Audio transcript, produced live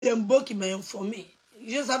Dembo qui m'a informé.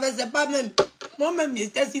 Je ne savais pas même. Moi-même,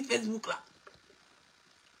 j'étais sur Facebook là.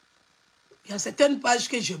 Il y a certaines pages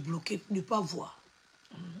que j'ai bloquées pour ne pas voir.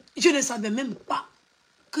 Je ne savais même pas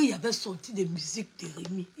qu'il y avait sorti des musiques de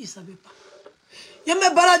Rémi. Il ne savait pas. Je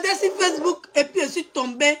me baladais sur Facebook et puis je suis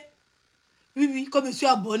tombé. Oui, comme je suis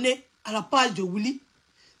abonné à la page de Willy.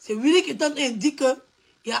 C'est Willy qui est en train de dire qu'il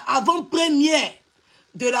y a avant-première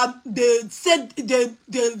de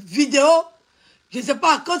vidéo. Je ne sais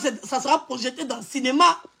pas quand ça sera projeté dans le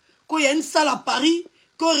cinéma. Quand il y a une salle à Paris,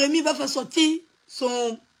 quand Rémi va faire sortir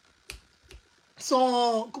son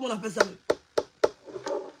comment on appelle ça?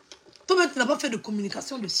 Toi-même, tu n'as pas fait de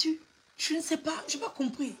communication dessus. Je ne sais pas, je n'ai pas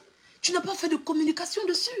compris. Tu n'as pas fait de communication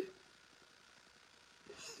dessus.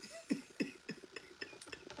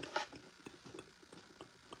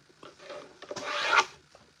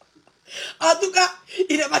 En tout cas,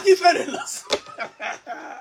 il est parti faire le lancement.